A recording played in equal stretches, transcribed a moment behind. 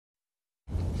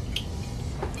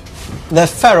They're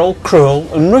feral, cruel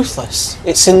and ruthless.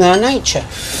 It's in their nature.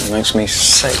 It makes me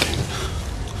sick.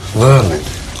 Vermin.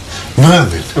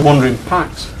 Vermin. They're wandering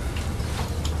packs.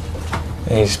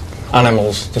 These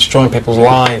animals destroying people's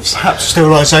lives. Perhaps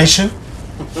sterilisation?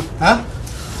 Huh?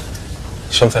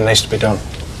 Something needs to be done.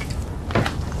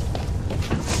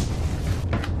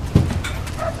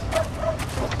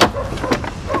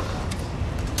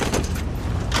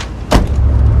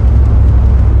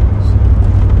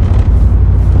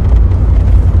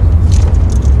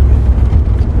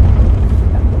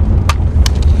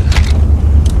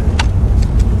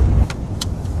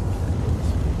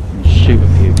 Shoot a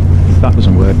few. If that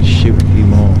doesn't work, shoot a few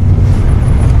more.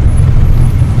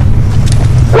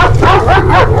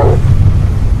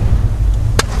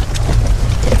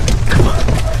 Come on,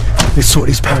 let's sort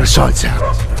these parasites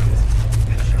out.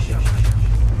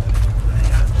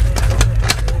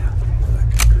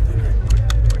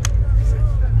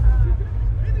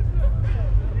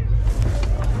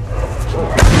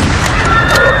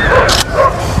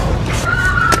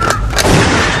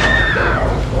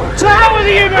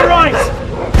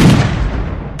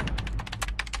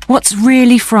 What's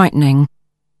really frightening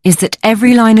is that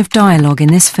every line of dialogue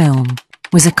in this film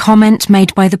was a comment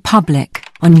made by the public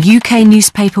on UK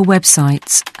newspaper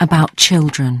websites about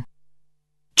children.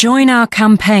 Join our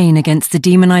campaign against the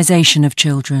demonisation of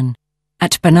children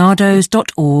at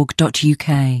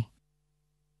barnardos.org.uk.